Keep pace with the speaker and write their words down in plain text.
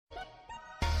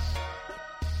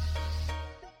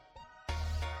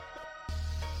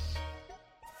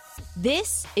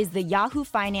This is the Yahoo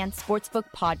Finance Sportsbook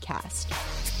Podcast.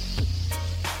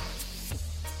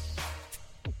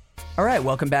 All right,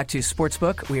 welcome back to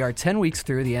Sportsbook. We are 10 weeks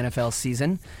through the NFL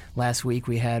season. Last week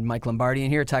we had Mike Lombardi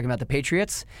in here talking about the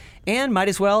Patriots, and might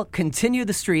as well continue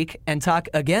the streak and talk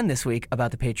again this week about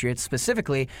the Patriots,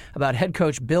 specifically about head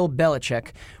coach Bill Belichick,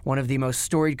 one of the most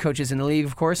storied coaches in the league,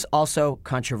 of course, also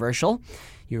controversial.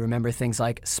 You remember things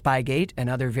like Spygate and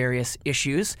other various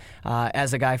issues.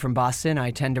 As a guy from Boston,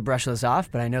 I tend to brush those off,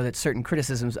 but I know that certain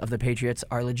criticisms of the Patriots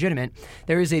are legitimate.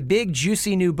 There is a big,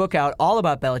 juicy new book out all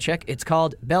about Belichick. It's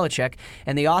called Belichick,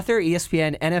 and the author,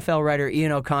 ESPN NFL writer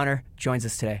Ian O'Connor, joins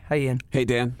us today. Hi, Ian. Hey,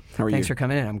 Dan. How are you? Thanks for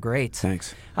coming in. I'm great.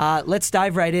 Thanks. Let's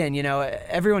dive right in. You know,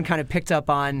 everyone kind of picked up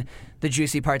on the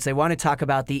juicy parts. They want to talk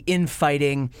about the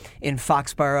infighting in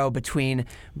Foxborough between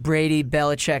Brady,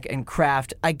 Belichick, and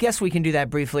Kraft. I guess we can do that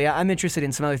briefly. I'm interested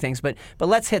in some other things, but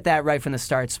let's hit that right from the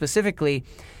start. Specifically,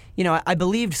 you know, I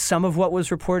believed some of what was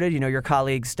reported. You know, your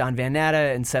colleagues Don Van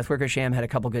Natta and Seth Wickersham had a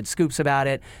couple good scoops about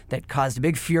it that caused a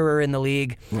big furor in the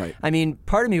league. Right. I mean,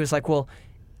 part of me was like, well,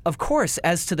 of course,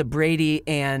 as to the Brady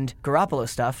and Garoppolo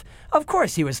stuff, of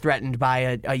course he was threatened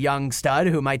by a young stud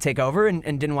who might take over and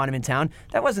didn't want him in town.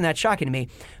 That wasn't that shocking to me.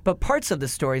 But parts of the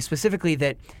story, specifically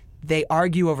that they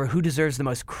argue over who deserves the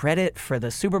most credit for the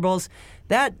Super Bowls,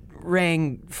 that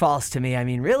rang false to me. I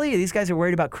mean, really? These guys are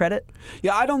worried about credit?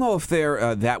 Yeah, I don't know if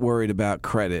they're that worried about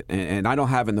credit. And I don't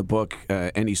have in the book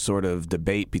any sort of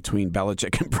debate between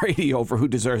Belichick and Brady over who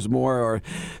deserves more or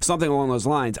something along those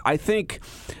lines. I think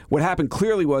what happened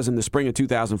clearly was in the spring of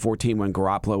 2014 when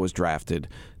Garoppolo was drafted,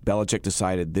 Belichick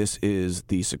decided this is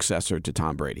the successor to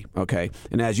Tom Brady. Okay?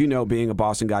 And as you know, being a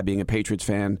Boston guy, being a Patriots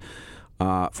fan,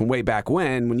 from way back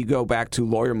when you go back to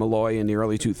Lawyer Malloy in the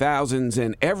early 2000s,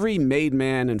 and every made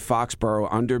man in Foxborough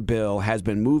under Bill has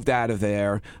been moved out of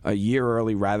there a year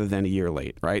early rather than a year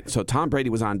late, right? So Tom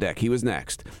Brady was on deck. He was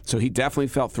next. So he definitely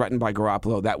felt threatened by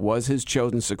Garoppolo. That was his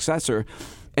chosen successor.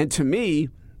 And to me,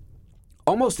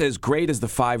 almost as great as the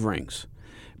 5 rings,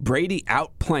 Brady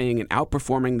outplaying and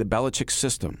outperforming the Belichick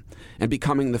system and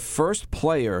becoming the first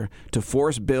player to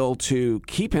force Bill to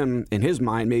keep him, in his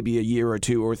mind, maybe a year or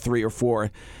 2 or 3 or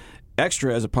 4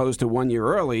 extra as opposed to 1 year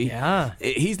early. Yeah.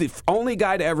 He's the only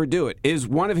guy to ever do it, is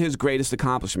one of his greatest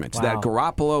accomplishments. Wow. That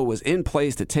Garoppolo was in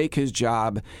place to take his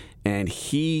job, and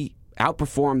he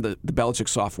outperformed the Belichick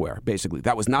software, basically.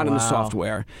 That was not in the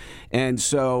software. And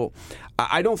so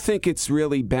I don't think it's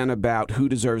really been about who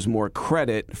deserves more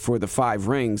credit for the 5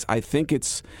 rings. I think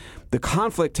it's the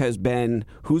conflict has been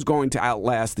who's going to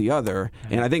outlast the other.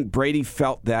 And I think Brady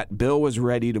felt that Bill was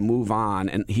ready to move on,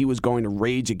 and he was going to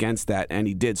rage against that, and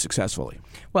he did successfully.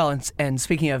 Well, and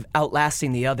speaking of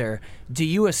outlasting the other, do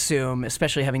you assume,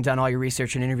 especially having done all your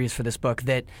research and interviews for this book,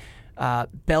 that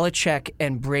Belichick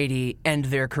and Brady end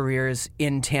their careers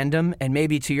in tandem? And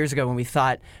maybe 2 years ago when we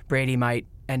thought Brady might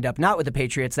end up not with the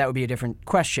Patriots, that would be a different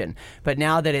question. But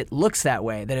now that it looks that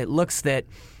way, that it looks that,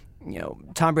 you know,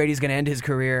 Tom Brady's going to end his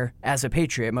career as a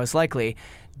Patriot, most likely,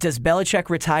 does Belichick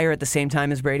retire at the same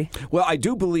time as Brady? Well, I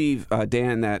do believe,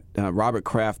 Dan, that Robert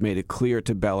Kraft made it clear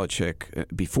to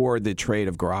Belichick before the trade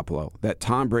of Garoppolo that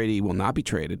Tom Brady will not be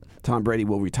traded. Tom Brady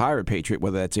will retire a Patriot,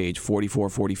 whether that's age 44,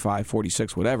 45,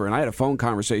 46, whatever. And I had a phone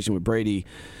conversation with Brady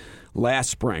last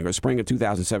spring, or spring of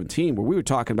 2017, where we were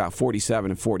talking about 47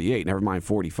 and 48, never mind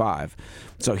 45.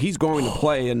 So he's going to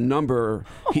play a number,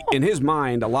 in his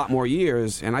mind, a lot more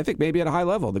years, and I think maybe at a high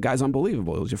level. The guy's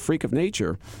unbelievable. He's a freak of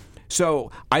nature.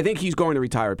 So I think he's going to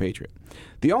retire a Patriot.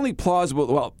 The only plausible,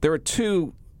 well, there are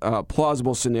 2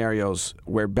 plausible scenarios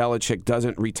where Belichick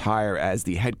doesn't retire as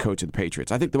the head coach of the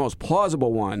Patriots. I think the most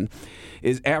plausible one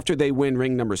is after they win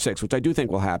ring number 6, which I do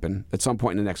think will happen at some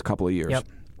point in the next couple of years. Yep.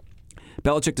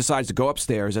 Belichick decides to go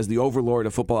upstairs as the overlord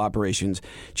of football operations.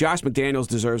 Josh McDaniels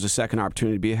deserves a second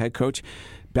opportunity to be a head coach.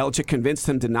 Belichick convinced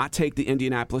him to not take the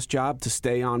Indianapolis job, to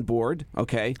stay on board.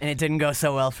 Okay, And it didn't go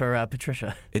so well for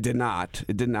Patricia. It did not.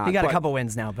 It did not. He got a couple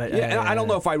wins now, but I don't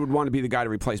know if I would want to be the guy to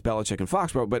replace Belichick in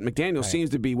Foxborough, but McDaniel seems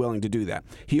to be willing to do that.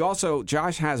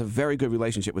 Josh has a very good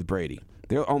relationship with Brady.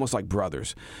 They're almost like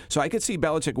brothers. So I could see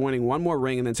Belichick winning one more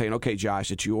ring and then saying, okay,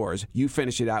 Josh, it's yours. You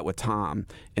finish it out with Tom,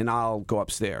 and I'll go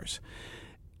upstairs.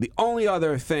 The only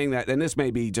other thing that, and this may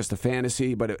be just a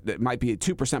fantasy, but it might be a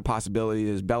 2% possibility,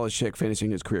 is Belichick finishing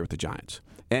his career with the Giants.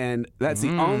 And that's the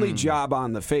only job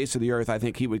on the face of the earth I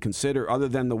think he would consider, other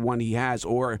than the one he has,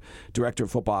 or director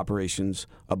of football operations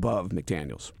above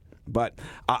McDaniels. But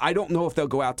I don't know if they'll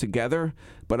go out together,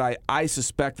 but I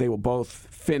suspect they will both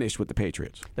finish with the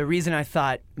Patriots. The reason I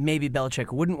thought maybe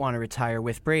Belichick wouldn't want to retire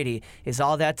with Brady is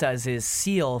all that does is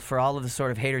seal for all of the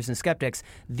sort of haters and skeptics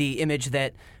the image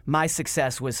that my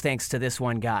success was thanks to this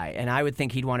one guy. And I would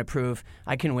think he'd want to prove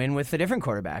I can win with a different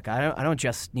quarterback. I don't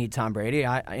just need Tom Brady.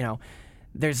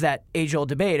 There's that age-old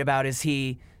debate about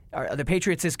are the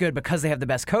Patriots this good because they have the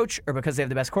best coach or because they have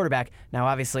the best quarterback? Now,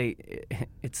 obviously,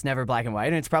 it's never black and white,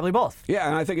 and it's probably both. Yeah,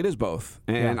 and I think it is both.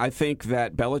 And I think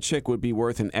that Belichick would be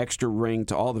worth an extra ring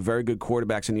to all the very good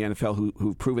quarterbacks in the NFL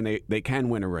who've proven they can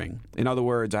win a ring. In other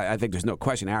words, I think there's no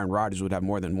question Aaron Rodgers would have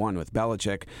more than one with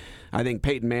Belichick. I think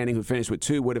Peyton Manning, who finished with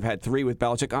 2, would have had 3 with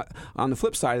Belichick. On the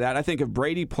flip side of that, I think if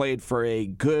Brady played for a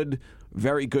good,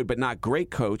 very good but not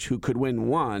great coach who could win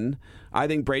 1, I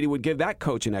think Brady would give that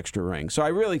coach an extra ring. So I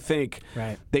really think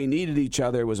they needed each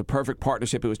other. It was a perfect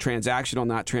partnership. It was transactional,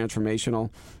 not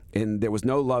transformational. And there was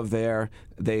no love there.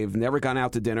 They've never gone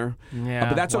out to dinner. Yeah,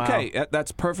 but that's okay.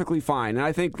 That's perfectly fine. And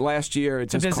I think last year...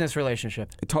 It's a business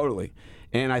relationship. Totally.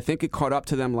 And I think it caught up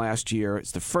to them last year.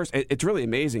 It's the first... It's really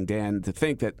amazing, Dan, to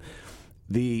think that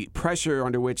the pressure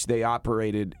under which they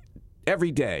operated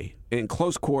every day in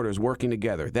close quarters working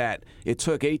together, that it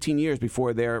took 18 years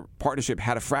before their partnership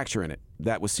had a fracture in it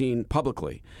that was seen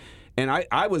publicly. And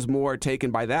I was more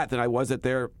taken by that than I was that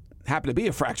there happened to be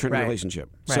a fracture in the relationship.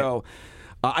 Right. So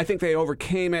I think they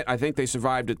overcame it. I think they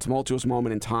survived a tumultuous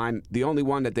moment in time, the only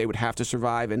one that they would have to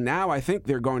survive. And now I think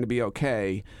they're going to be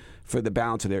okay for the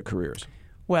balance of their careers.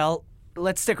 Well,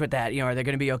 let's stick with that. Are they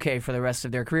going to be okay for the rest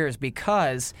of their careers?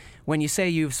 Because when you say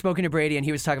you've spoken to Brady and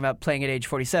he was talking about playing at age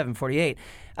 47, 48,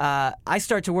 I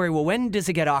start to worry, well, when does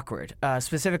it get awkward?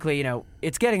 Specifically,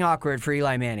 it's getting awkward for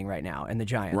Eli Manning right now and the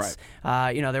Giants.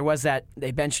 Right. There was that,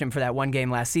 they benched him for that one game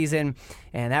last season,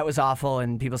 and that was awful,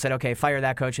 and people said, okay, fire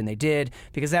that coach, and they did,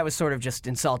 because that was sort of just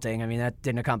insulting. I mean, that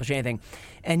didn't accomplish anything.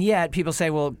 And yet, people say,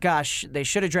 well, gosh, they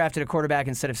should have drafted a quarterback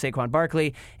instead of Saquon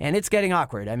Barkley, and it's getting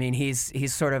awkward. I mean,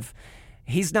 he's sort of...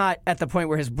 He's not at the point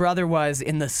where his brother was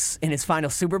in his final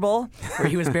Super Bowl, where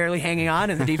he was barely hanging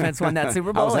on, and the defense won that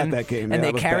Super Bowl. I was at that game, and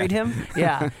they carried him.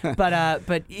 Yeah,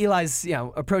 but Eli's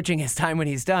approaching his time when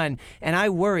he's done, and I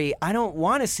worry. I don't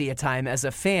want to see a time as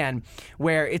a fan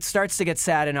where it starts to get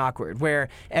sad and awkward, where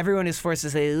everyone is forced to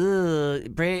say,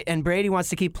 ugh, and Brady wants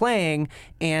to keep playing,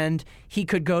 and he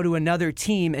could go to another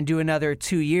team and do another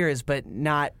 2 years, but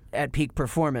not at peak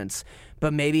performance.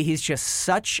 But maybe he's just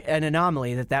such an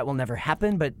anomaly that will never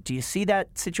happen. But do you see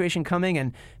that situation coming?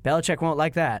 And Belichick won't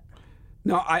like that.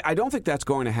 No, I don't think that's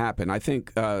going to happen. I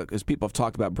think, as people have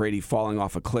talked about Brady falling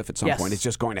off a cliff at some point, it's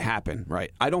just going to happen,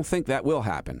 right? I don't think that will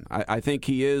happen. I think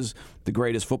he is the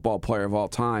greatest football player of all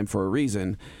time for a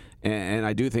reason. And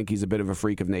I do think he's a bit of a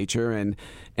freak of nature.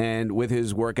 And with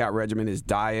his workout regimen, his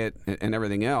diet, and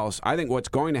everything else, I think what's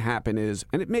going to happen is,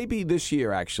 and it may be this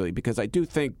year actually, because I do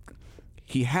think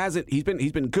he's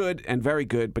been good and very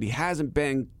good, but he hasn't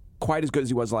been quite as good as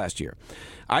he was last year.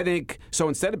 I think, so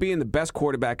instead of being the best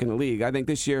quarterback in the league, I think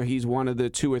this year he's one of the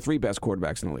 2 or 3 best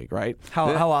quarterbacks in the league, right?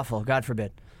 How awful, God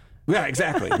forbid. Yeah,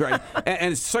 exactly, right.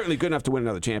 And it's certainly good enough to win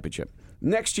another championship.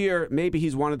 Next year, maybe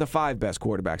he's one of the 5 best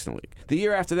quarterbacks in the league. The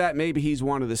year after that, maybe he's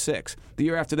one of the 6. The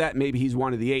year after that, maybe he's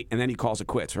one of the 8, and then he calls it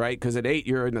quits, right? Because at 8,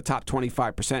 you're in the top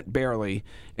 25% barely,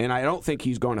 and I don't think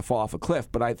he's going to fall off a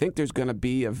cliff, but I think there's going to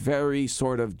be a very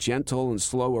sort of gentle and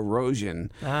slow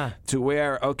erosion to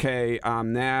where, okay,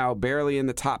 I'm now barely in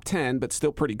the top 10, but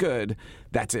still pretty good.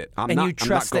 That's it. You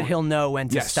trust that he'll know when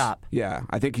to stop. Yeah,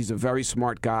 I think he's a very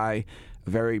smart guy, a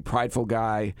very prideful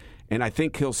guy. And I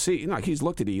think he'll see, he's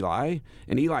looked at Eli,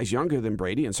 and Eli's younger than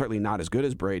Brady, and certainly not as good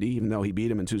as Brady, even though he beat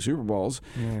him in 2 Super Bowls.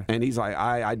 Yeah. And he's like,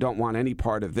 I don't want any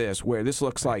part of this, where this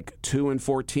looks like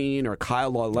 2-14, or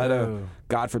Kyle Lauletta,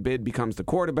 God forbid, becomes the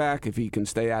quarterback if he can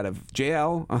stay out of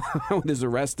jail with his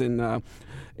arrest in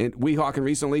Weehawken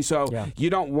recently. So you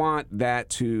don't want that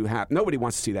to happen. Nobody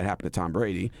wants to see that happen to Tom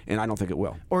Brady, and I don't think it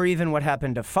will. Or even what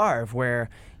happened to Favre, where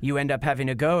you end up having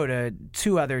to go to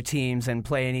 2 other teams and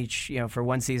play in each, for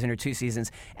 1 season or 2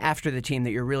 seasons after the team that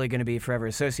you're really going to be forever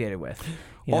associated with.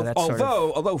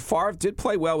 Although Favre did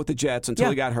play well with the Jets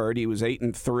until he got hurt. He was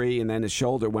 8-3, and then his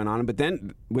shoulder went on him. But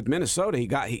then with Minnesota,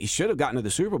 he should have gotten to the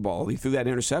Super Bowl. He threw that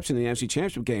interception in the NFC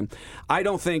Championship game. I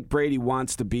don't think Brady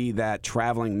wants to be that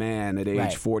traveling man at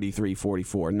age 43,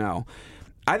 44. No.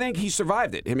 I think he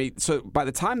survived it. I mean, so by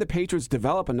the time the Patriots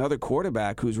develop another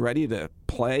quarterback who's ready to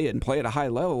play at a high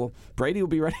level, Brady will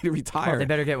be ready to retire. Well, they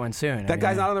better get one soon. That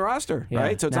guy's not on the roster,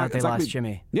 right? So it's not gonna be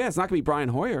Jimmy. Yeah, it's not going to be Brian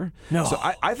Hoyer. No. So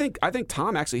I think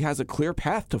Tom actually has a clear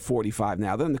path to 45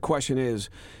 now. Then the question is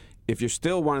if you're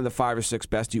still one of the 5 or 6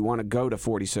 best, you want to go to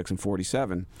 46 and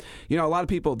 47. A lot of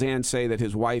people, Dan, say that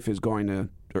his wife is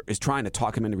trying to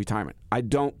talk him into retirement. I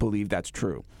don't believe that's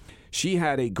true. She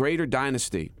had a greater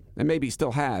dynasty, and maybe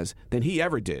still has, than he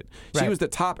ever did. She was the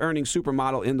top earning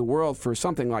supermodel in the world for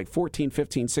something like 14,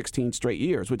 15, 16 straight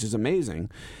years, which is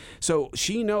amazing. So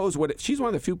she knows she's one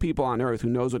of the few people on earth who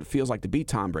knows what it feels like to be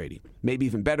Tom Brady, maybe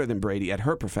even better than Brady at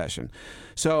her profession.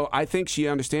 So I think she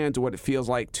understands what it feels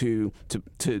like to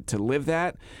live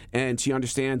that, and she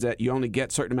understands that you only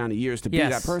get a certain amount of years to be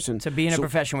that person. To be in a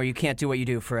profession where you can't do what you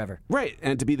do forever. Right,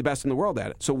 and to be the best in the world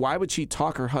at it. So why would she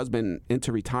talk her husband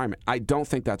into retirement? I don't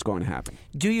think that's going to happen.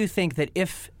 Do you think that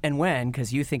if and when,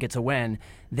 because you think it's a when,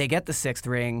 they get the 6th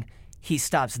ring, he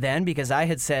stops then? Because I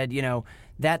had said,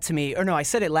 that to me, or no, I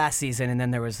said it last season, and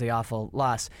then there was the awful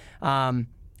loss. It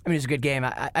was a good game.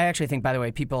 I actually think, by the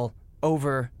way, people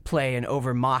overplay and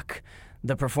overmock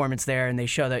the performance there, and they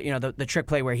show that the trick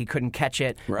play where he couldn't catch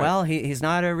it. Right. Well, he's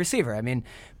not a receiver.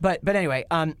 But anyway,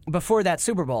 before that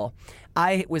Super Bowl,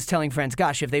 I was telling friends,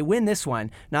 gosh, if they win this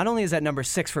one, not only is that number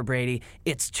 6 for Brady,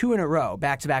 it's 2 in a row,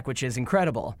 back to back, which is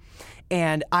incredible.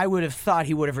 And I would have thought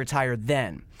he would have retired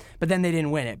then, but then they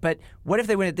didn't win it. But what if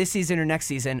they win it this season or next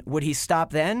season? Would he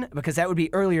stop then? Because that would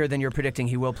be earlier than you're predicting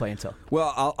he will play until.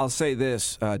 Well, I'll say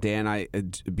this, Dan.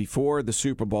 Before the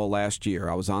Super Bowl last year,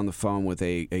 I was on the phone with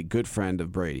a good friend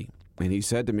of Brady, and he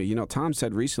said to me, Tom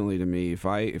said recently to me, if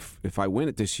I win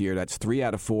it this year, that's 3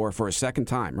 out of 4 for a second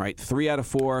time, right? 3 out of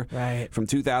 4 from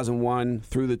 2001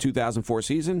 through the 2004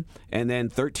 season, and then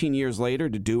 13 years later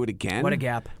to do it again. What a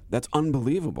gap. That's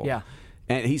unbelievable. Yeah.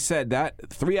 And he said that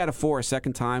 3 out of 4 a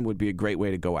second time would be a great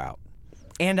way to go out.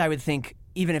 And I would think,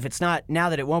 even if it's not, now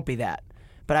that it won't be that,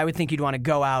 but I would think you'd want to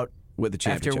go out with the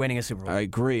championship after winning a Super Bowl. I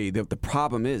agree. The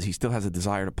problem is he still has a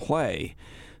desire to play.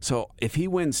 So if he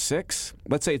wins 6,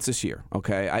 let's say it's this year,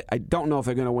 okay? I don't know if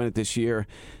they're going to win it this year.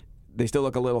 They still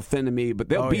look a little thin to me, but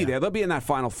they'll be there. They'll be in that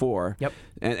Final Four. Yep.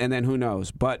 And then who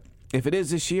knows? But if it is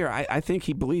this year, I think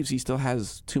he believes he still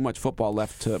has too much football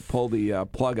left to pull the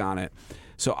plug on it.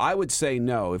 So I would say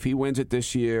no. If he wins it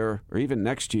this year or even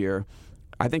next year,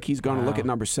 I think he's going to look at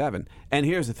number 7. And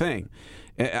here's the thing.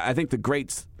 I think the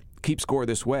greats keep score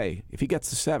this way. If he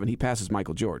gets to 7, he passes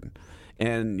Michael Jordan.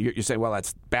 And you're saying, well,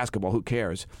 that's basketball. Who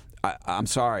cares? I'm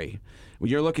sorry.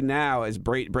 You're looking now as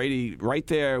Brady right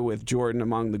there with Jordan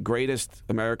among the greatest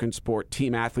American sport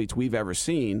team athletes we've ever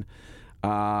seen.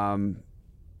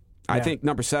 I think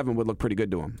number 7 would look pretty good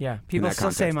to him. Yeah, people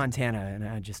still say Montana, and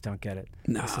I just don't get it.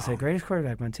 No. They still say greatest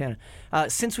quarterback, Montana.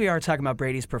 Since we are talking about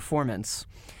Brady's performance,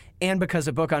 and because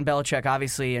a book on Belichick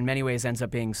obviously in many ways ends up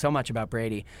being so much about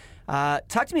Brady,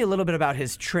 talk to me a little bit about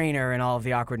his trainer and all of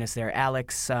the awkwardness there,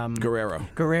 Alex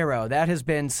Guerrero. That has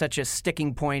been such a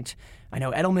sticking point. I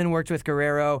know Edelman worked with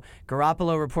Guerrero.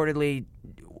 Garoppolo reportedly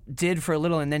did for a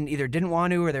little and then either didn't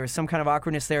want to or there was some kind of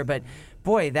awkwardness there. But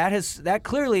boy, that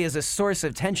clearly is a source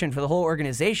of tension for the whole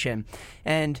organization.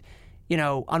 And,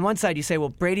 on one side you say, well,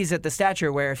 Brady's at the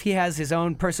stature where if he has his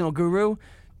own personal guru,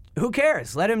 who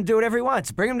cares? Let him do whatever he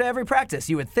wants. Bring him to every practice,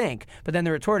 you would think. But then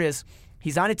the retort is,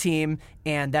 he's on a team,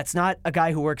 and that's not a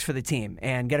guy who works for the team,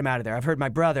 and get him out of there. I've heard my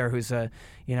brother, who's an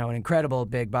incredible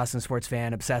big Boston sports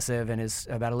fan, obsessive, and is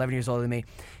about 11 years older than me.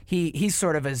 He's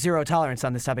sort of a zero tolerance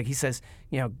on this topic. He says,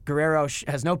 Guerrero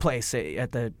has no place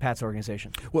at the Pats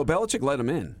organization. Well, Belichick let him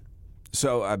in.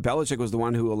 So Belichick was the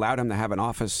one who allowed him to have an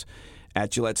office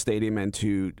at Gillette Stadium and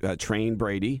to train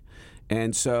Brady.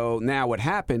 And so now what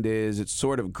happened is it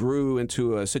sort of grew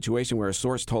into a situation where a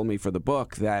source told me for the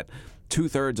book that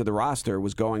 2/3 of the roster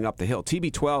was going up the hill.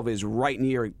 TB12 is right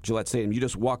near Gillette Stadium. You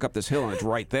just walk up this hill and it's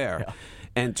right there. Yeah.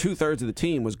 And 2/3 of the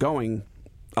team was going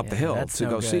up the hill to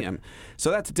go see him. So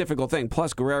that's a difficult thing.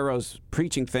 Plus, Guerrero's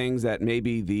preaching things that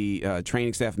maybe the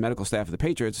training staff, medical staff of the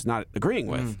Patriots is not agreeing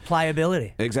with.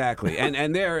 Pliability. Exactly.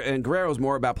 and Guerrero's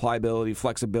more about pliability,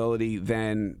 flexibility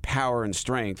than power and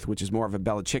strength, which is more of a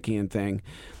Belichickian thing.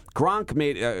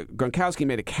 Gronkowski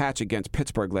made a catch against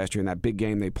Pittsburgh last year in that big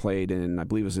game they played in, I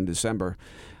believe it was in December,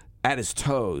 at his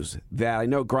toes, that I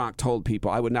know Gronk told people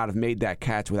I would not have made that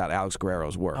catch without Alex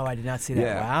Guerrero's work. Oh, I did not see that.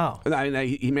 Yeah. Wow.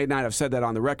 He may not have said that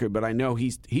on the record, but I know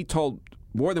he told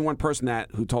more than one person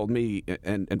who told me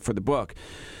and for the book.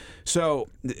 So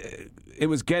it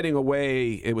was spiraling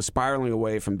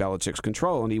away from Belichick's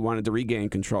control, and he wanted to regain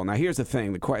control. Now, here's the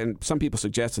thing, and some people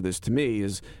suggested this to me,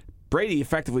 is Brady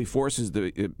effectively forces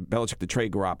Belichick to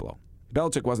trade Garoppolo.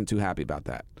 Belichick wasn't too happy about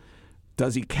that.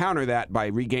 Does he counter that by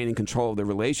regaining control of the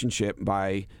relationship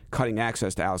by cutting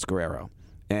access to Alex Guerrero?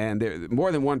 And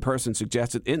more than one person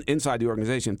suggested inside the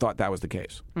organization thought that was the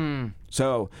case.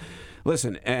 So,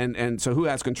 listen, and so who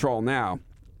has control now?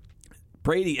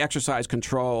 Brady exercised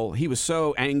control. He was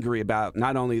so angry about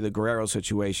not only the Guerrero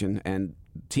situation and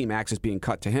team access being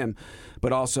cut to him,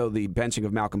 but also the benching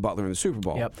of Malcolm Butler in the Super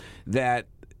Bowl. That,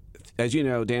 as you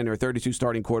know, Dan, there are 32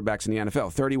 starting quarterbacks in the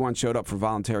NFL. 31 showed up for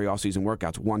voluntary offseason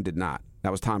workouts. 1 did not.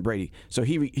 That was Tom Brady. So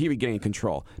he regained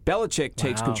control. Belichick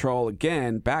takes control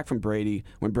again back from Brady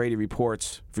when Brady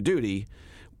reports for duty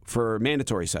for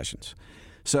mandatory sessions.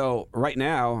 So right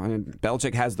now, I mean,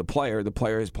 Belichick has the player. The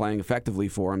player is playing effectively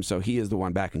for him, so he is the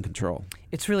one back in control.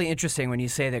 It's really interesting when you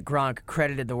say that Gronk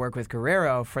credited the work with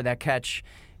Guerrero for that catch.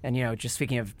 And, just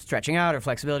speaking of stretching out or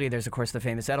flexibility, there's, of course, the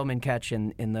famous Edelman catch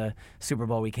in the Super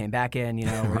Bowl we came back in,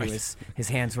 where right. his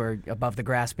hands were above the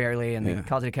grass barely, and they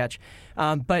called it a catch.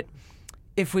 But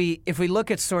if we look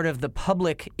at sort of the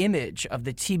public image of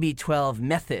the TB12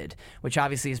 method, which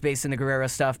obviously is based in the Guerrero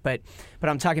stuff, but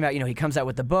I'm talking about, he comes out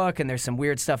with the book, and there's some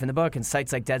weird stuff in the book, and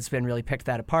sites like Deadspin really picked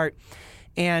that apart.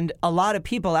 And a lot of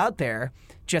people out there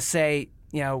just say,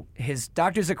 his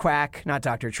doctor's a quack, not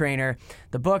doctor trainer.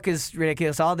 The book is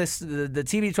ridiculous. All this, the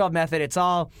TB12 method, it's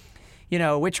all,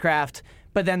 witchcraft.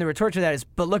 But then the retort to that is,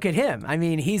 but look at him. I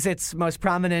mean, he's its most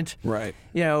prominent, right.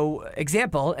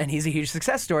 Example, and he's a huge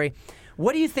success story.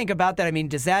 What do you think about that? I mean,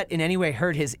 does that in any way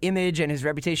hurt his image and his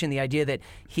reputation? The idea that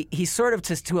he's sort of,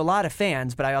 to a lot of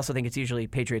fans, but I also think it's usually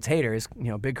Patriots haters,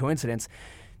 big coincidence,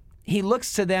 he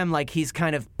looks to them like he's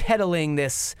kind of peddling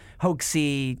this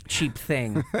hoaxy, cheap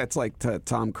thing. That's like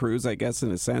Tom Cruise, I guess, in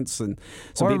a sense. And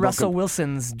or Russell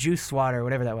Wilson's juice water,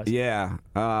 whatever that was. Yeah.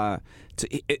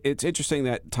 It's interesting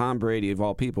that Tom Brady, of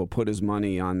all people, put his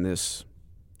money on this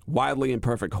wildly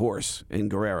imperfect horse in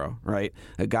Guerrero, right?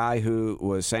 A guy who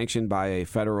was sanctioned by a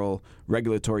federal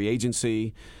regulatory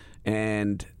agency.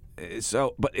 And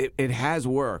so, but it has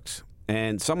worked.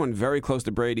 And someone very close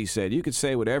to Brady said, you could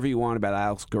say whatever you want about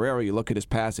Alex Guerrero. You look at his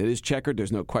past, it is checkered.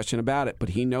 There's no question about it. But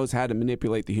he knows how to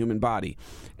manipulate the human body.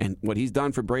 And what he's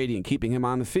done for Brady and keeping him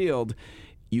on the field,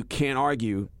 you can't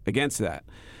argue against that.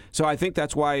 So I think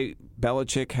that's why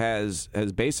Belichick has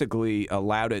basically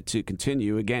allowed it to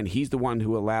continue. Again, he's the one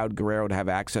who allowed Guerrero to have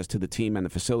access to the team and the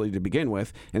facility to begin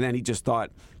with. And then he just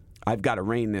thought, I've got to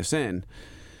rein this in.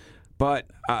 But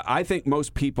I think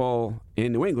most people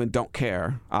in New England don't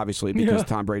care, obviously, because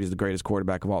Tom Brady is the greatest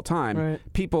quarterback of all time.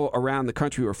 Right. People around the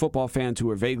country who are football fans who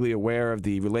are vaguely aware of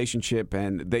the relationship,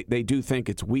 and they do think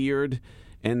it's weird,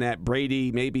 and that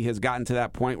Brady maybe has gotten to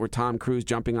that point where Tom Cruise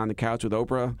jumping on the couch with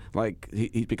Oprah, like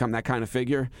he's become that kind of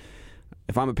figure.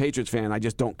 If I'm a Patriots fan, I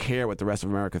just don't care what the rest of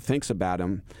America thinks about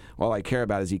him. All I care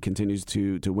about is he continues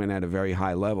to win at a very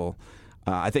high level.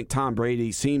 I think Tom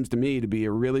Brady seems to me to be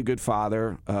a really good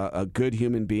father, a good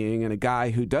human being, and a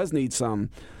guy who does need some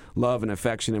love and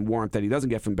affection and warmth that he doesn't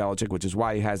get from Belichick, which is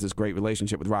why he has this great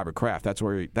relationship with Robert Kraft. That's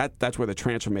where that's where the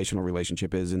transformational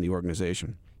relationship is in the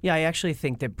organization. Yeah, I actually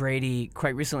think that Brady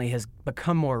quite recently has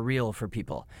become more real for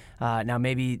people. Now,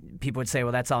 maybe people would say,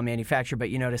 well, that's all manufactured,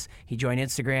 but you notice he joined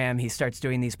Instagram, he starts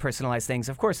doing these personalized things.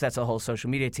 Of course, that's a whole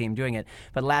social media team doing it.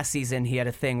 But last season, he had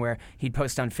a thing where he'd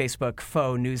post on Facebook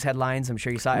faux news headlines. I'm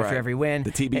sure you saw after every win.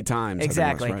 The TB Times.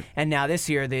 Exactly. Right. And now this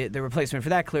year, the replacement for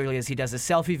that clearly is he does a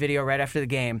selfie video right after the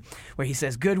game where he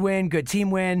says, good win, good team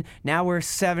win. Now we're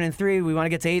 7-3. We want to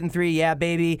get to 8-3. Yeah,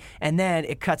 baby. And then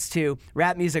it cuts to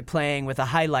rap music playing with a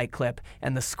highlight clip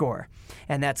and the score.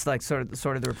 And that's like sort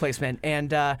of the replacement.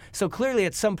 And so clearly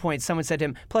at some point someone said to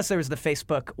him, plus there was the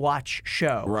Facebook Watch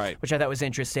show, which I thought was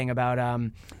interesting about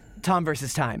Tom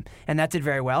versus Time, and that did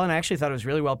very well, and I actually thought it was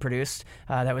really well produced.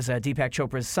 That was Deepak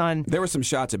Chopra's son. There were some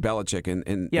shots of Belichick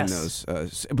in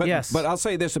those. But I'll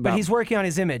say this about... But he's working on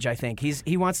his image, I think.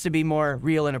 He wants to be more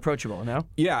real and approachable, no?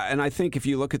 Yeah, and I think if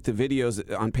you look at the videos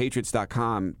on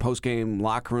Patriots.com, post-game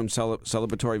locker room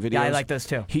celebratory videos... Yeah, I like those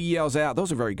too. He yells out.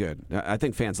 Those are very good. I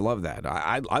think fans love that.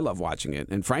 I love watching it,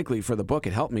 and frankly, for the book,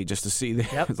 it helped me just to see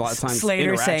a lot of times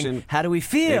Slater saying, how do we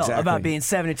feel about being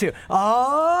 7-2?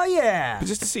 Oh, yeah! But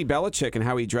just to see Belichick and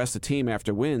how he addressed the team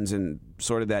after wins and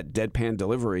sort of that deadpan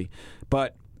delivery.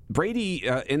 But Brady,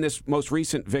 in this most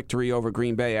recent victory over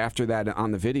Green Bay, after that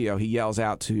on the video, he yells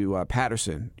out to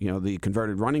Patterson, the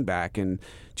converted running back, and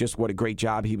just what a great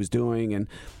job he was doing. And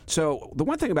so the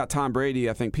one thing about Tom Brady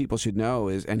I think people should know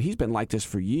is, and he's been like this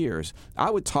for years, I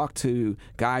would talk to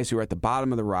guys who are at the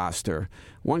bottom of the roster.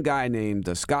 One guy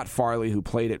named Scott Farley, who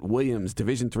played at Williams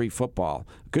Division III football,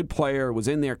 good player, was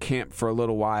in their camp for a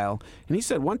little while. And he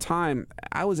said, one time,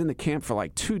 I was in the camp for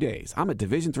like 2 days. I'm a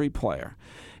Division III player.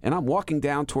 And I'm walking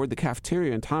down toward the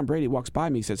cafeteria, and Tom Brady walks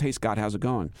by me and says, hey, Scott, how's it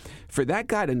going? For that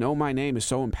guy to know my name is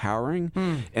so empowering.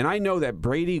 And I know that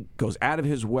Brady goes out of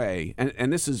his way,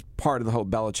 and this is part of the whole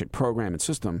Belichick program and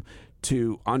system,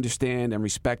 to understand and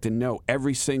respect and know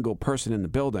every single person in the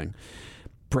building.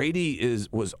 Brady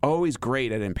was always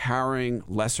great at empowering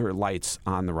lesser lights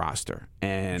on the roster,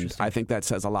 and I think that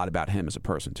says a lot about him as a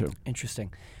person too.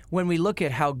 Interesting. When we look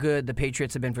at how good the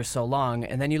Patriots have been for so long,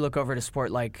 and then you look over to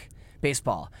sport like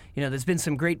baseball, there's been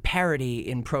some great parity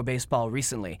in pro baseball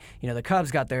recently. The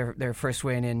Cubs got their first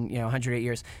win in 108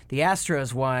 years. The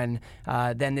Astros won.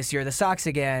 Then this year the Sox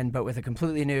again, but with a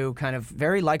completely new kind of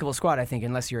very likable squad, I think,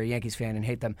 unless you're a Yankees fan and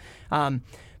hate them.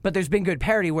 But there's been good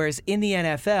parity, whereas in the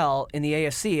NFL, in the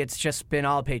AFC, it's just been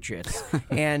all Patriots.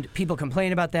 And people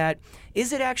complain about that.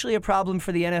 Is it actually a problem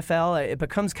for the NFL? It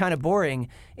becomes kind of boring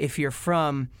if you're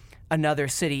from another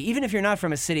city, even if you're not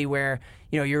from a city where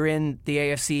you're in the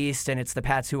AFC East and it's the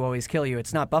Pats who always kill you.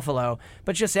 It's not Buffalo,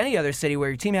 but just any other city where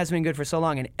your team hasn't been good for so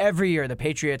long, and every year the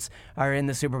Patriots are in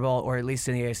the Super Bowl or at least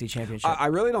in the AFC Championship. I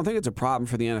really don't think it's a problem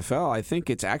for the NFL. I think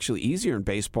it's actually easier in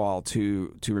baseball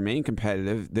to remain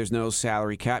competitive. There's no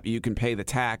salary cap. You can pay the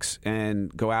tax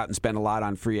and go out and spend a lot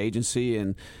on free agency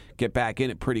and get back in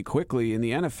it pretty quickly. In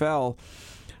the NFL,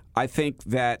 I think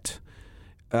that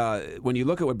when you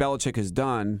look at what Belichick has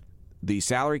done, the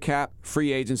salary cap,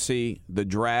 free agency, the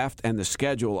draft, and the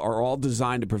schedule are all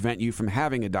designed to prevent you from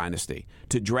having a dynasty,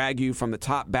 to drag you from the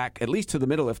top back, at least to the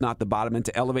middle, if not the bottom, and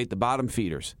to elevate the bottom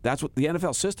feeders. That's what the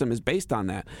NFL system is based on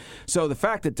that. So the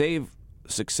fact that they've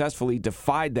successfully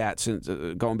defied that since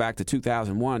going back to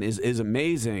 2001 is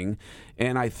amazing,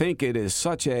 and I think it is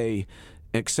such a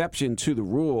exception to the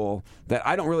rule that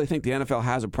I don't really think the NFL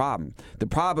has a problem. The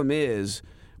problem is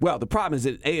an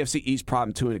AFC East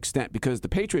problem to an extent, because the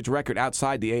Patriots' record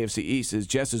outside the AFC East is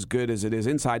just as good as it is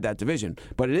inside that division.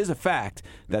 But it is a fact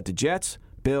that the Jets,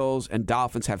 Bills, and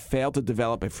Dolphins have failed to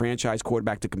develop a franchise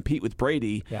quarterback to compete with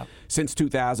Brady since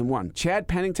 2001. Chad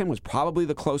Pennington was probably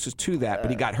the closest to that,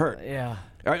 but he got hurt. No,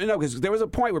 because there was a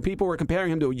point where people were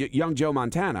comparing him to young Joe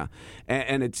Montana,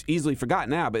 and it's easily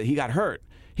forgotten now, but he got hurt.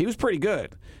 He was pretty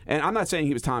good. And I'm not saying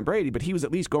he was Tom Brady, but he was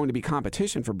at least going to be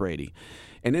competition for Brady.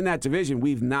 And in that division,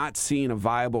 we've not seen a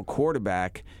viable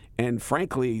quarterback. And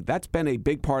frankly, that's been a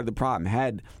big part of the problem.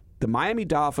 Had the Miami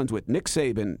Dolphins with Nick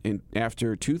Saban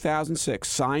after 2006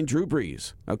 signed Drew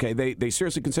Brees, okay, they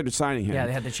seriously considered signing him. Yeah,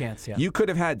 they had the chance, yeah. You could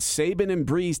have had Saban and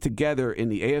Brees together in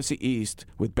the AFC East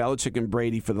with Belichick and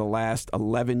Brady for the last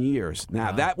 11 years.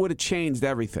 Now, that would have changed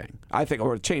everything, I think,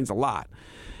 or it changed a lot.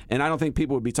 And I don't think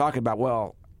people would be talking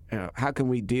about, how can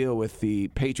we deal with the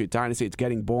Patriot dynasty? It's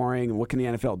getting boring, and what can the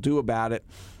NFL do about it?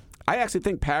 I actually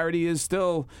think parity is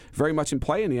still very much in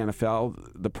play in the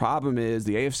NFL. The problem is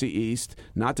the AFC East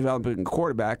not developing a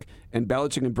quarterback, and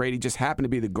Belichick and Brady just happen to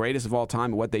be the greatest of all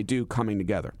time at what they do coming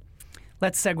together.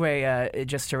 Let's segue,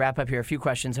 just to wrap up here, a few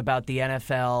questions about the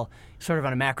NFL sort of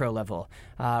on a macro level.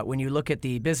 When you look at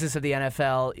the business of the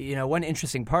NFL, one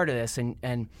interesting part of this,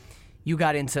 and you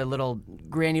got into little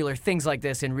granular things like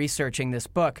this in researching this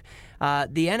book.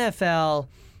 The NFL,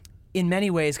 in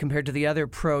many ways, compared to the other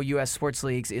pro-U.S. sports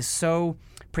leagues, is so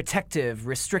protective,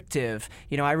 restrictive.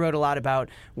 I wrote a lot about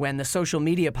when the social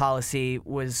media policy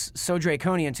was so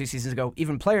draconian 2 seasons ago,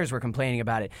 even players were complaining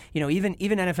about it. Even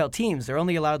NFL teams, they're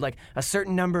only allowed like a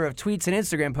certain number of tweets and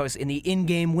Instagram posts in the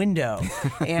in-game window.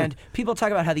 And people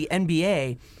talk about how the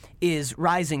NBA is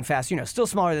rising fast, still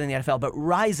smaller than the NFL, but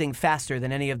rising faster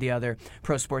than any of the other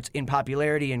pro sports in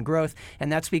popularity and growth.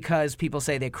 And that's because people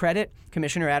say they credit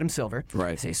Commissioner Adam Silver.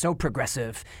 Right. They say so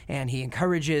progressive, and he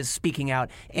encourages speaking out.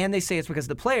 And they say it's because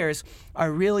the players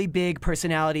are really big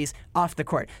personalities off the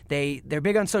court. They're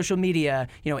big on social media.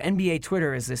 NBA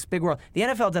Twitter is this big world. The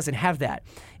NFL doesn't have that.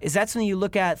 Is that something you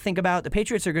look at, think about? The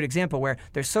Patriots are a good example where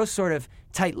they're so sort of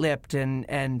tight-lipped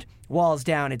and walls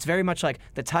down. It's very much like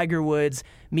the Tiger Woods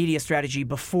media strategy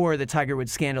before the Tiger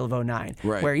Woods scandal of 2009,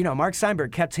 right, where, Mark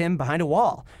Steinberg kept him behind a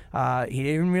wall. He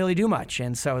didn't really do much,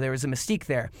 and so there was a mystique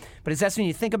there. But is that something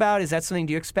you think about? Is that something,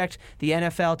 do you expect the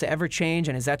NFL to ever change,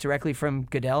 and is that directly from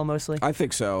Goodell mostly? I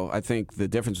think so. I think the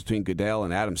difference between Goodell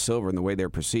and Adam Silver and the way they're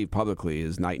perceived publicly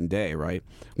is night and day, right?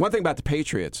 One thing about the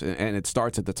Patriots, and it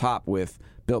starts at the top with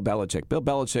Bill Belichick. Bill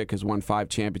Belichick has won 5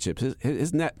 championships.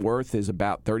 His net worth is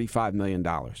about $35 million,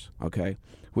 okay?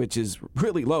 Which is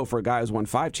really low for a guy who's won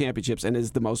 5 championships and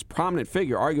is the most prominent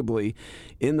figure, arguably,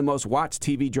 in the most watched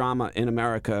TV drama in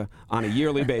America on a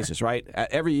yearly basis, right?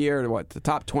 Every year, the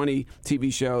top 20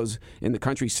 TV shows in the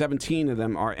country, 17 of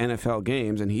them are NFL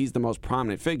games, and he's the most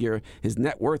prominent figure. His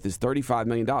net worth is $35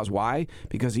 million. Why?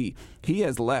 Because he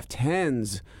has left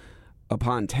tens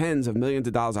upon tens of millions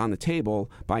of dollars on the table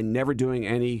by never doing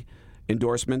any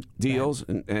endorsement deals,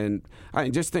 and I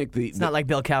just think it's not like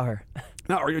Bill Cowher.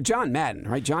 No, or John Madden,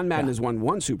 right? John Madden has won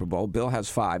 1 Super Bowl. Bill has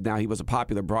 5. Now, he was a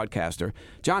popular broadcaster.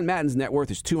 John Madden's net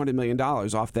worth is $200 million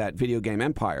off that video game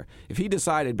empire. If he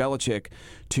decided, Belichick,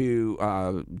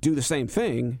 to do the same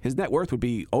thing, his net worth would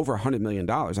be over $100 million,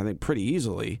 I think, pretty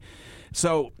easily.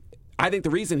 So I think the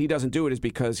reason he doesn't do it is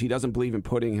because he doesn't believe in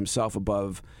putting himself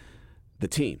above the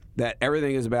team, that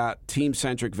everything is about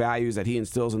team-centric values that he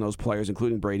instills in those players,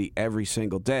 including Brady, every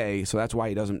single day. So that's why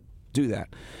he doesn't do that.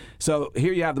 So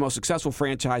here you have the most successful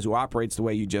franchise who operates the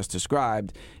way you just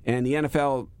described, and the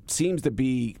NFL seems to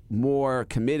be more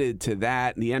committed to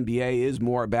that, and the NBA is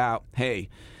more about, hey,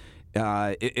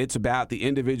 it's about the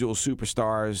individual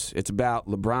superstars. It's about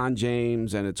LeBron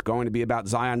James, and it's going to be about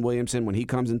Zion Williamson when he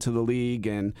comes into the league.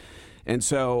 And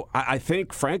so I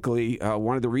think, frankly,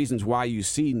 one of the reasons why you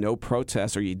see no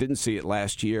protests, or you didn't see it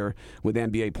last year with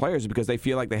NBA players, is because they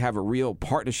feel like they have a real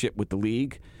partnership with the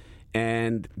league.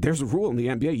 And there's a rule in the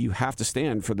NBA, you have to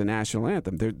stand for the national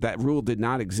anthem. That rule did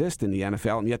not exist in the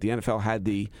NFL, and yet the NFL had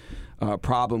the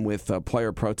problem with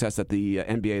player protests that the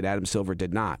NBA and Adam Silver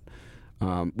did not.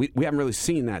 We haven't really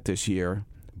seen that this year,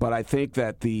 but I think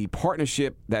that the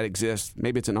partnership that exists,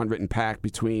 maybe it's an unwritten pact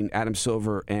between Adam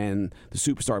Silver and the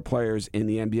superstar players in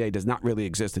the NBA, does not really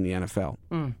exist in the NFL.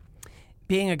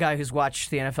 Being a guy who's watched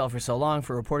the NFL for so long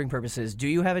for reporting purposes, do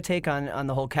you have a take on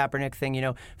the whole Kaepernick thing? You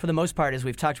know, for the most part, as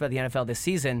we've talked about the NFL this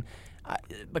season,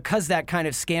 because that kind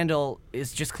of scandal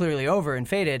is just clearly over and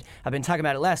faded, I've been talking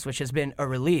about it less, which has been a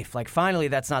relief. Like, finally,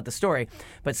 that's not the story.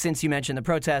 But since you mentioned the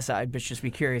protests, I'd just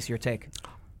be curious your take.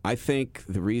 I think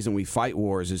the reason we fight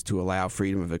wars is to allow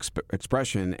freedom of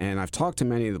expression. And I've talked to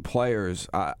many of the players.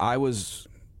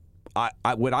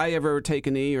 Would I ever take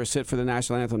a knee or sit for the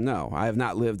national anthem? No. I have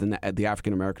not lived the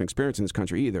African-American experience in this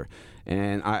country either.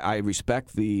 And I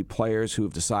respect the players who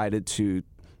have decided to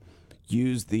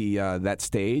use that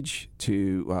stage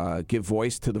to give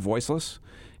voice to the voiceless.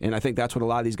 And I think that's what a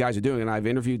lot of these guys are doing. And I've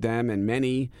interviewed them, and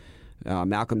many,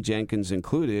 Malcolm Jenkins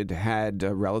included, had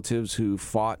relatives who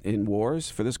fought in wars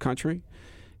for this country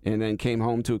and then came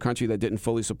home to a country that didn't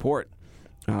fully support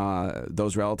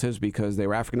those relatives because they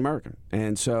were African American.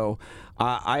 And so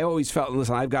I always felt,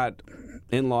 listen, I've got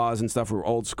in-laws and stuff who were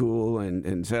old school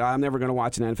and said, I'm never going to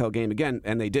watch an NFL game again.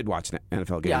 And they did watch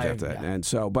NFL games after that. And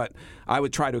so, but I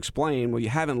would try to explain, well, you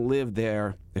haven't lived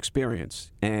their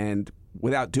experience. And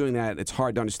without doing that, it's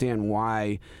hard to understand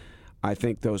why I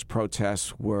think those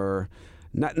protests were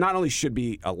not only should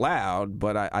be allowed,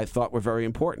 but I thought were very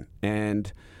important.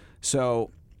 And so,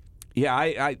 yeah,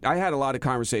 I had a lot of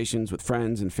conversations with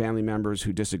friends and family members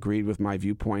who disagreed with my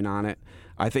viewpoint on it.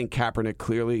 I think Kaepernick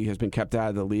clearly has been kept out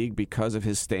of the league because of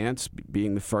his stance,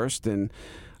 being the first. And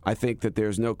I think that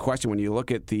there's no question when you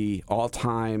look at the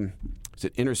all-time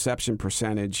interception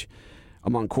percentage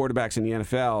among quarterbacks in the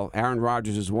NFL, Aaron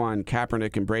Rodgers is one.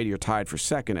 Kaepernick and Brady are tied for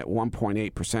second at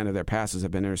 1.8% of their passes have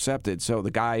been intercepted. So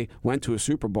the guy went to a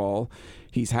Super Bowl.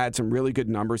 He's had some really good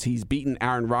numbers. He's beaten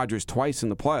Aaron Rodgers twice in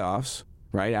the playoffs.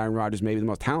 Right, Aaron Rodgers may be the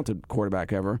most talented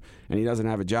quarterback ever, and he doesn't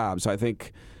have a job. So I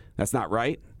think that's not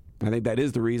right. I think that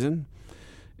is the reason.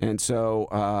 And so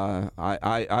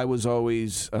I was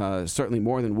always certainly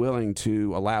more than willing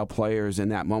to allow players in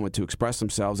that moment to express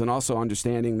themselves, and also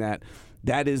understanding that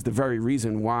that is the very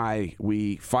reason why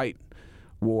we fight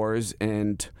wars.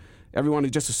 And everyone who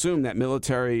just assumed that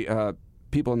military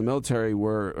people in the military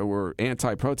were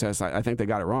anti-protest, I think they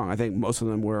got it wrong. I think most of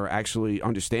them were actually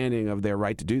understanding of their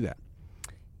right to do that.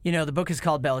 You know, the book is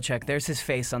called Belichick. There's his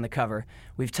face on the cover.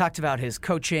 We've talked about his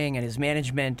coaching and his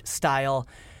management style,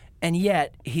 and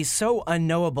yet he's so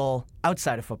unknowable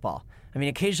outside of football. I mean,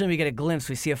 occasionally we get a glimpse.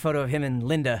 We see a photo of him and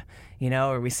Linda, you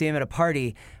know, or we see him at a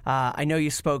party. I know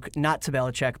you spoke not to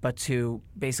Belichick, but to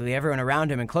basically everyone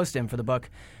around him and close to him for the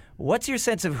book. What's your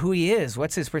sense of who he is?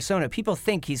 What's his persona? People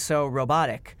think he's so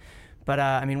robotic. But,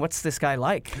 I mean, what's this guy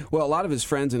like? Well, a lot of his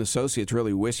friends and associates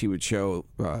really wish he would show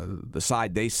the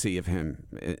side they see of him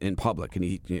in public. And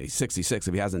he's 66.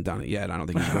 If he hasn't done it yet, I don't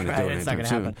think he's going to do it it's not going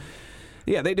to happen.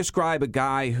 Yeah, they describe a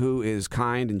guy who is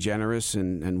kind and generous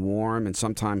and warm and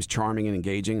sometimes charming and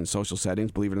engaging in social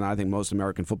settings. Believe it or not, I think most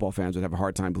American football fans would have a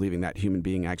hard time believing that human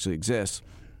being actually exists.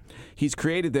 He's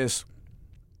created this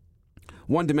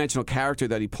one-dimensional character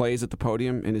that he plays at the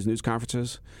podium in his news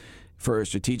conferences for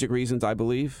strategic reasons, I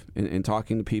believe, in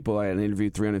talking to people. I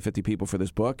interviewed 350 people for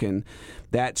this book, and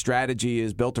that strategy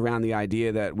is built around the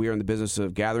idea that we are in the business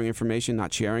of gathering information,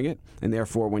 not sharing it, and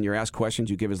therefore when you're asked questions,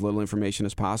 you give as little information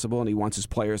as possible, and he wants his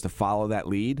players to follow that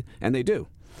lead, and they do.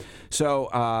 So,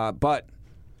 but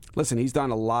listen, he's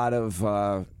done a lot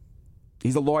of...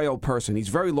 He's a loyal person. He's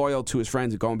very loyal to his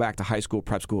friends going back to high school,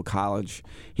 prep school, college.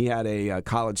 He had a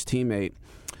college teammate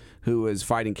who was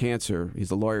fighting cancer.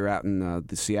 He's a lawyer out in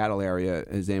the Seattle area.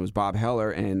 His name was Bob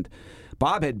Heller, and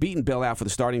Bob had beaten Bill out for the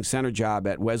starting center job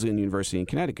at Wesleyan University in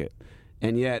Connecticut.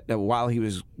 And yet, while he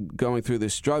was going through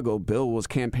this struggle, Bill was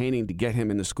campaigning to get him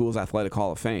in the school's athletic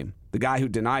hall of fame. The guy who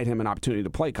denied him an opportunity to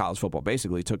play college football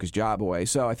basically took his job away.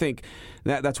 So I think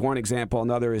that's one example.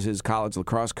 Another is his college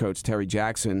lacrosse coach, Terry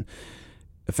Jackson.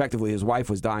 Effectively, his wife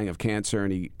was dying of cancer,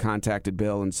 and he contacted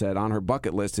Bill and said on her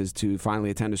bucket list is to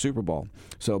finally attend a Super Bowl.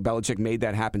 So Belichick made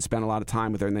that happen, spent a lot of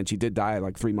time with her, and then she did die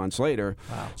like 3 months later.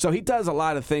 Wow. So he does a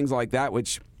lot of things like that,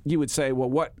 which you would say, well,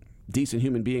 what decent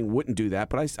human being wouldn't do that?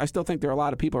 But I still think there are a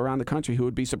lot of people around the country who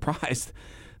would be surprised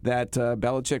that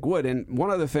Belichick would. And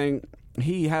one other thing,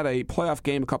 he had a playoff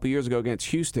game a couple years ago against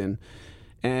Houston,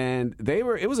 and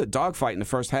it was a dogfight in the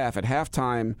first half. At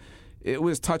halftime, it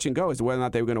was touch and go as to whether or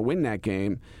not they were going to win that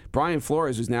game. Brian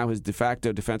Flores, who's now his de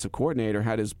facto defensive coordinator,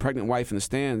 had his pregnant wife in the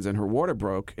stands, and her water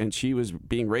broke, and she was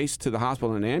being raced to the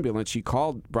hospital in an ambulance. She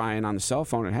called Brian on the cell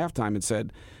phone at halftime and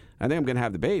said, I think I'm going to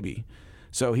have the baby.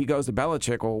 So he goes to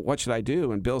Belichick, well, what should I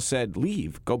do? And Bill said,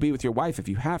 leave. Go be with your wife if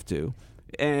you have to.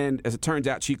 And as it turns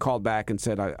out, she called back and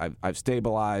said, I've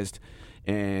stabilized,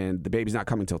 and the baby's not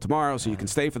coming till tomorrow, so you can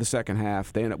stay for the second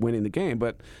half. They end up winning the game.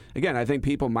 But, again, I think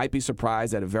people might be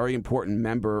surprised that a very important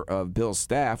member of Bill's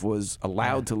staff was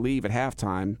allowed to leave at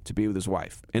halftime to be with his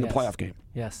wife in a playoff game.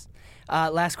 Yes.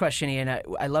 Last question, Ian.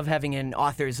 I love having in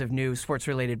authors of new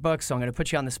sports-related books, so I'm going to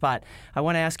put you on the spot. I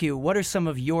want to ask you, what are some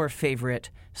of your favorite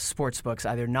sports books,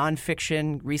 either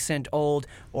nonfiction, recent, old,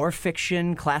 or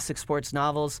fiction, classic sports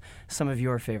novels, some of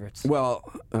your favorites?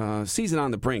 Well, Season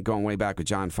on the Brink, going way back with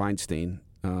John Feinstein,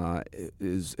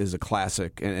 is a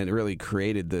classic, and it really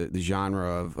created the genre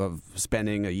of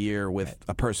spending a year with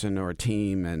a person or a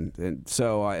team. And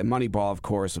so Moneyball, of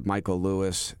course, of Michael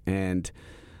Lewis, and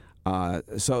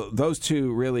so those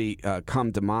two really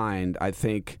come to mind. I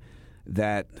think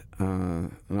that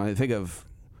when I think of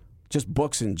just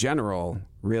books in general,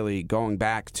 really going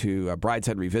back to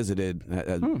Brideshead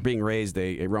Revisited, being raised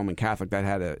a Roman Catholic, that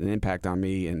had an impact on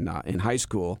me in high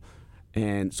school.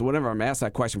 And so whenever I'm asked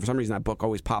that question, for some reason that book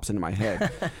always pops into my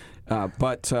head.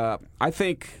 But I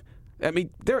think,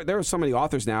 there are so many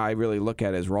authors now I really look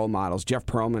at as role models. Jeff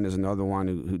Pearlman is another one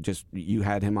who just, you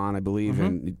had him on, I believe,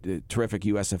 and a terrific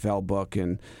USFL book.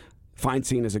 And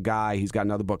Feinstein is a guy, he's got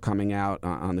another book coming out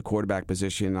on the quarterback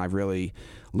position. I've really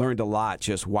learned a lot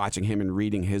just watching him and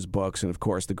reading his books. And, of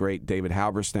course, the great David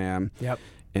Halberstam. Yep.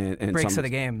 And Breaks of the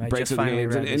Game.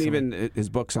 And even his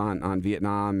books on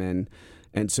Vietnam.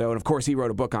 And so, and of course, he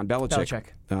wrote a book on Belichick.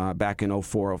 Back in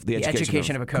 2004, The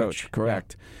Education of a Coach.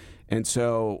 Correct. Yeah. And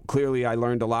so clearly I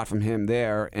learned a lot from him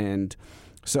there. And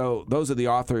so those are the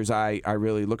authors I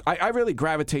really look. I really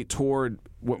gravitate toward,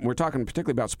 when we're talking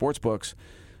particularly about sports books,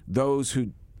 those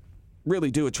who really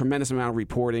do a tremendous amount of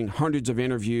reporting, hundreds of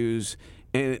interviews.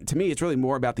 And to me, it's really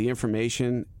more about the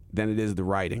information than it is the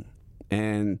writing.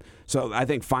 And so I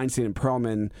think Feinstein and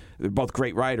Pearlman, they're both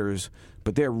great writers,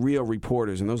 but they're real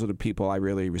reporters, and those are the people I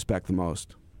really respect the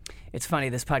most. It's funny,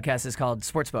 this podcast is called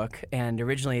Sportsbook, and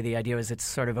originally the idea was it's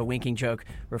sort of a winking joke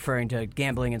referring to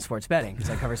gambling and sports betting, because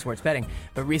I cover sports betting.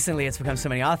 But recently it's become so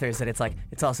many authors that it's like,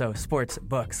 it's also sports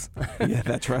books. Yeah,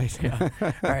 that's right. Yeah.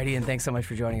 All right, Ian, thanks so much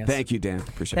for joining us. Thank you, Dan.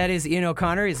 Appreciate it. That is Ian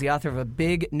O'Connor. He's the author of a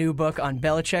big new book on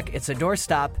Belichick. It's a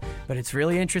doorstop, but it's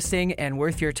really interesting and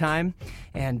worth your time.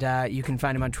 And you can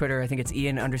find him on Twitter. I think it's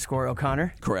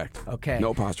Ian_O'Connor. Correct. Okay.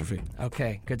 No apostrophe.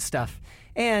 Okay, good stuff.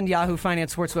 And Yahoo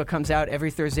Finance Sportsbook comes out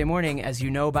every Thursday morning. As you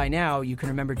know by now, you can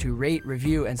remember to rate,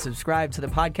 review, and subscribe to the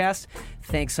podcast.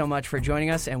 Thanks so much for joining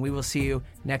us, and we will see you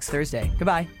next Thursday.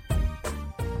 Goodbye.